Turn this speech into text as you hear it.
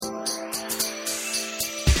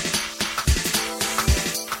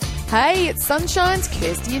Hey, it's Sunshine's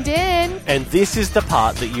Kirsty and Dan. And this is the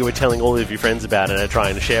part that you were telling all of your friends about and are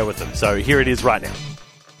trying to share with them. So here it is right now.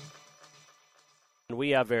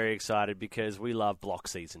 We are very excited because we love block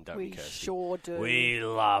season, don't we, Kirsty? We sure do. We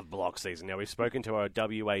love block season. Now, we've spoken to our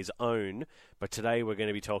WA's own, but today we're going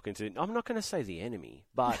to be talking to, I'm not going to say the enemy,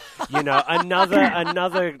 but, you know,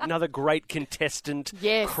 another great contestant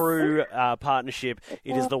crew partnership.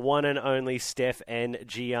 It is the one and only Steph and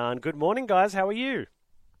Gian. Good morning, guys. How are you?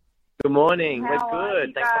 Good morning. How We're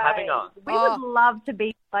good. Thanks for having us. We would love to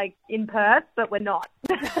be in Perth, but we're not.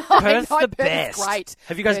 Perth's the best. Is great.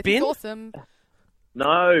 Have you guys Perth been? is awesome.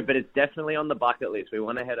 No, but it's definitely on the bucket list. We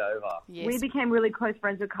want to head over. Yes. We became really close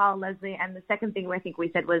friends with Carl and Leslie, and the second thing I think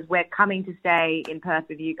we said was we're coming to stay in Perth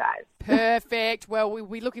with you guys. Perfect. Well,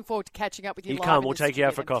 we're looking forward to catching up with you. You live come. in We'll the take you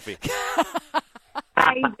out for studio. coffee.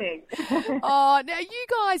 Amazing. Oh, now you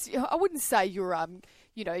guys, I wouldn't say you're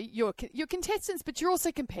you're contestants, but you're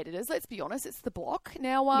also competitors. Let's be honest, it's the block.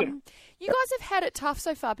 Now, you guys have had it tough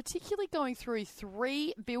so far, particularly going through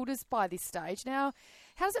 3 builders by this stage. Now,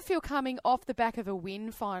 how does it feel coming off the back of a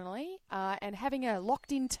win finally and having a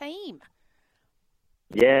locked-in team?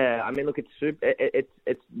 Yeah, I mean, look, it's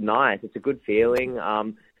it's nice. It's a good feeling.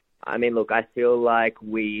 I mean, look, I feel like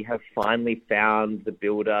we have finally found the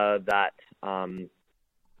builder that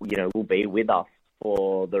will be with us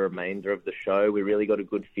for the remainder of the show. We really got a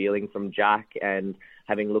good feeling from Jack, and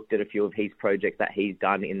having looked at a few of his projects that he's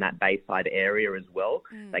done in that Bayside area as well,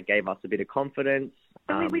 that gave us a bit of confidence.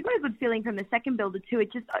 We got a good feeling from the second builder too.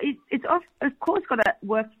 It's of course got to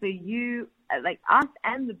work for you, like us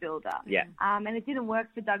and the builder. Yeah. And it didn't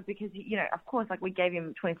work for Doug because of course, like we gave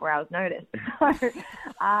him 24 hours notice. So,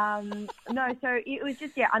 so it was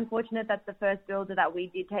just unfortunate that the first builder that we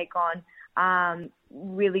did take on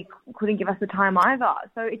really couldn't give us the time either.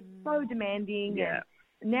 So it's so demanding. Yeah.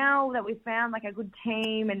 And now that we've found like a good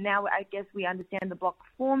team, and now I guess we understand the block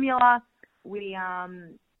formula,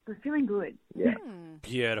 we're feeling good. Yeah.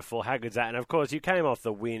 Beautiful. How good's that? And, of course, you came off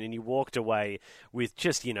the win and you walked away with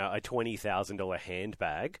just, a $20,000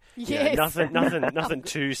 handbag. Yes. Nothing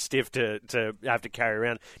too stiff to have to carry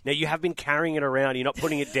around. Now, you have been carrying it around. You're not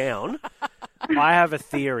putting it down. I have a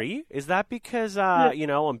theory. Is that because,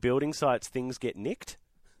 on building sites, things get nicked?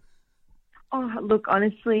 Oh, look,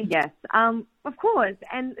 honestly, yes. Of course.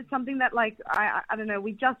 And it's something that, I don't know,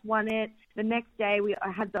 we just won it. The next day,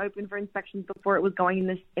 I had to open for inspections before it was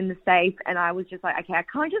going in the safe. And I was just like, okay, I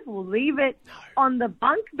can't just leave it on the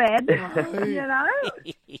bunk bed,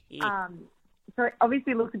 So it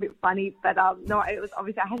obviously looks a bit funny, but no, it was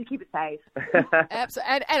obviously I had to keep it safe.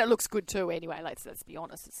 Absolutely. And it looks good too anyway, let's be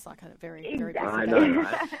honest. It's like a very, very good I know,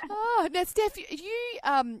 right? Oh, now, Steph, do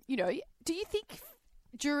you think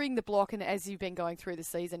during the block and as you've been going through the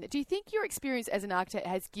season, do you think your experience as an architect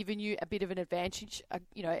has given you a bit of an advantage,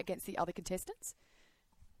 against the other contestants?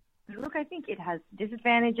 Look, I think it has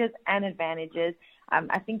disadvantages and advantages.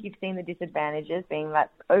 I think you've seen the disadvantages being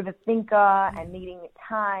that overthinker and needing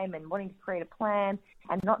time and wanting to create a plan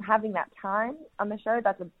and not having that time on the show.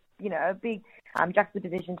 That's a big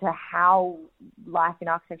juxtaposition to how life in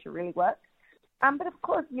architecture really works. But of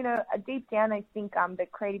course, deep down, I think the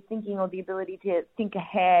creative thinking or the ability to think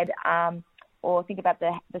ahead or think about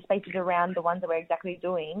the spaces around the ones that we're exactly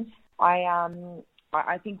doing,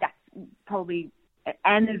 I think that's probably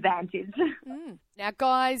an advantage. Now,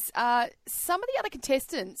 guys, some of the other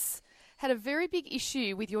contestants had a very big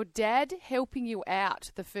issue with your dad helping you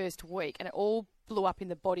out the first week, and it all blew up in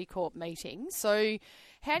the body corp meeting. So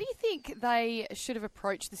how do you think they should have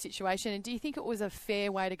approached the situation, and do you think it was a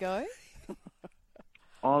fair way to go?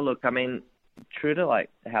 Oh, look, I mean, true to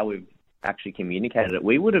how we've actually communicated it,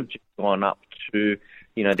 we would have just gone up to,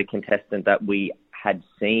 the contestant that we had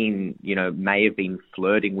seen, may have been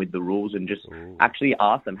flirting with the rules and just actually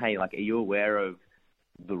asked them, hey, are you aware of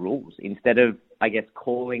the rules? Instead of, I guess,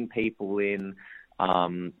 calling people in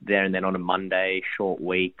there and then on a Monday, short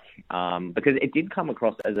week, because it did come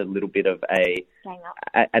across as a little bit of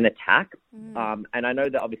an attack. And I know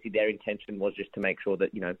that obviously their intention was just to make sure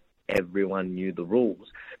that, everyone knew the rules.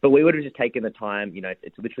 But we would have just taken the time,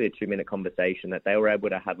 it's literally a 2-minute conversation that they were able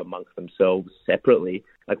to have amongst themselves separately.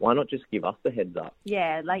 Why not just give us the heads up?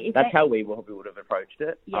 Yeah, that's how we probably would have approached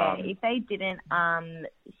it. Yeah, if they didn't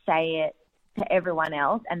say it to everyone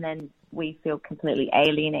else and then we feel completely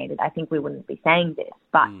alienated, I think we wouldn't be saying this.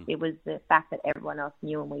 But it was the fact that everyone else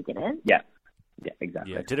knew and we didn't. Yeah,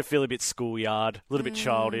 exactly. Yeah, did it feel a bit schoolyard, a little bit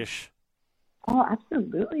childish? Oh,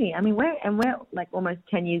 absolutely. I mean, we're almost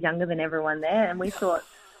 10 years younger than everyone there, and we thought,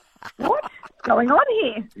 what's going on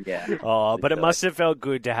here? Yeah. Oh, but it must have felt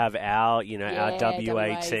good to have our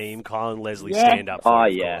WA team, Kyle and Leslie, stand up for Oh,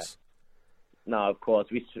 it, of yeah. course. No, of course.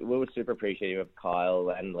 We were super appreciative of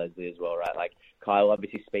Kyle and Leslie as well, right? Like, Kyle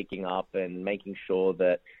obviously speaking up and making sure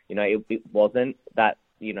that, it wasn't that,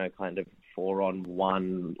 kind of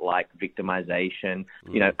 4-on-1, like, victimization.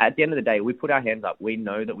 At the end of the day, we put our hands up. We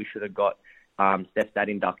know that we should have got Steph's dad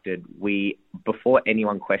inducted. Before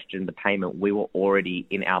anyone questioned the payment, we were already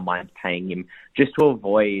in our minds paying him just to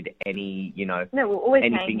avoid any,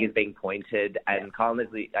 any fingers being pointed. And Kyle and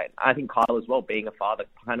Leslie, I think Kyle as well, being a father,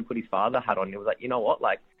 kind of put his father hat on. He was like, you know what?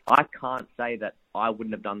 Like, I can't say that I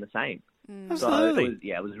wouldn't have done the same. Absolutely.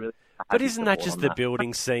 So it was really. But isn't that just the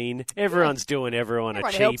building scene? Everyone's doing everyone a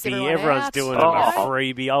Everyone helps cheapie. everyone Everyone's out. doing them a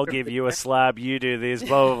freebie. I'll give you a slab. You do this,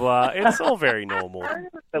 blah, blah, blah. It's all very normal.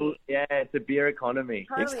 Yeah, it's a beer economy.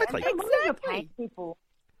 Totally. Exactly. And as long as you're paying people,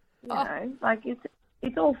 like,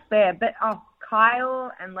 it's all fair. But,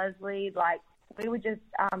 Kyle and Leslie, like, we were just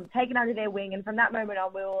taken under their wing. And from that moment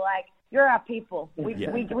on, we were like, you're our people. We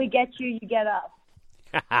get you, you get us.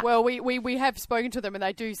 Well, we have spoken to them, and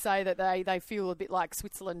they do say that they feel a bit like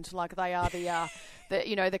Switzerland, like they are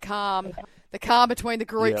the calm between the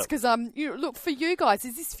groups. Because look, for you guys,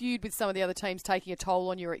 is this feud with some of the other teams taking a toll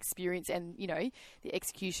on your experience and the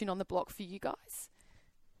execution on the block for you guys?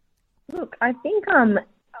 Look, I think I'm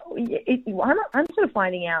sort of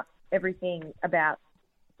finding out everything about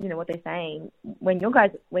what they're saying when you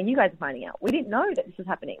guys are finding out. We didn't know that this was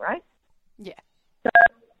happening, right? Yeah. So,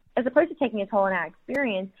 as opposed to taking a toll on our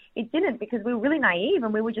experience, it didn't, because we were really naive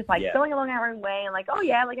and we were just going along our own way and like, oh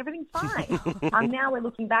yeah, like everything's fine. Now we're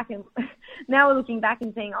looking back and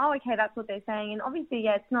saying, oh, okay, that's what they're saying. And obviously,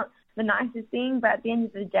 yeah, it's not the nicest thing, but at the end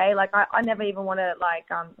of the day, like I never even want to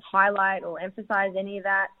highlight or emphasize any of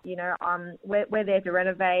that. We're there to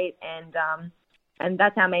renovate and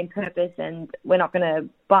that's our main purpose, and we're not going to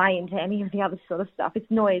buy into any of the other sort of stuff. It's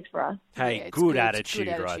noise for us. Hey, good attitude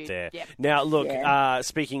right there. Yep. Now, look,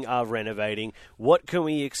 speaking of renovating, what can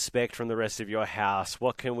we expect from the rest of your house?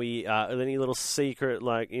 What can we, any little secret,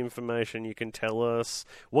 information you can tell us?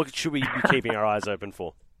 What should we be keeping our eyes open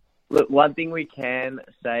for? Look, one thing we can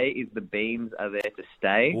say is the beams are there to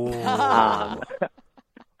stay.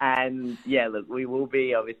 And, yeah, look, we will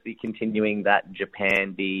be obviously continuing that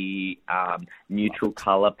Japan neutral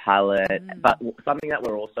colour palette. But something that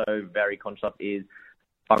we're also very conscious of is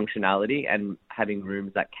functionality and having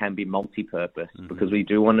rooms that can be multi-purpose, because we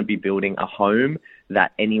do want to be building a home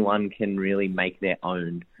that anyone can really make their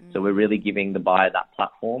own. So we're really giving the buyer that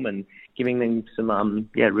platform and giving them some,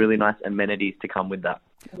 really nice amenities to come with that.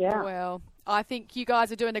 Yeah. Well, I think you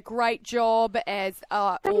guys are doing a great job, as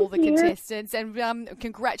are all the contestants. And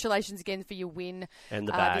congratulations again for your win and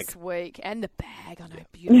the bag this week. And the bag. I know,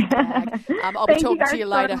 beautiful bag. I'll be talking to you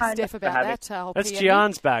later, Steph, about that. That's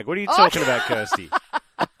Gian's bag. What are you talking about, Kirsty?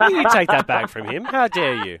 You take that bag from him. How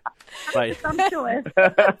dare you? Thanks,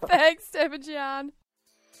 Steph and Gian.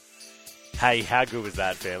 Hey, how good was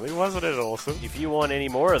that, family? Wasn't it awesome? If you want any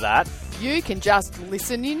more of that, you can just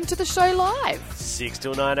listen in to the show live. 6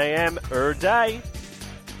 till 9 a.m. every day.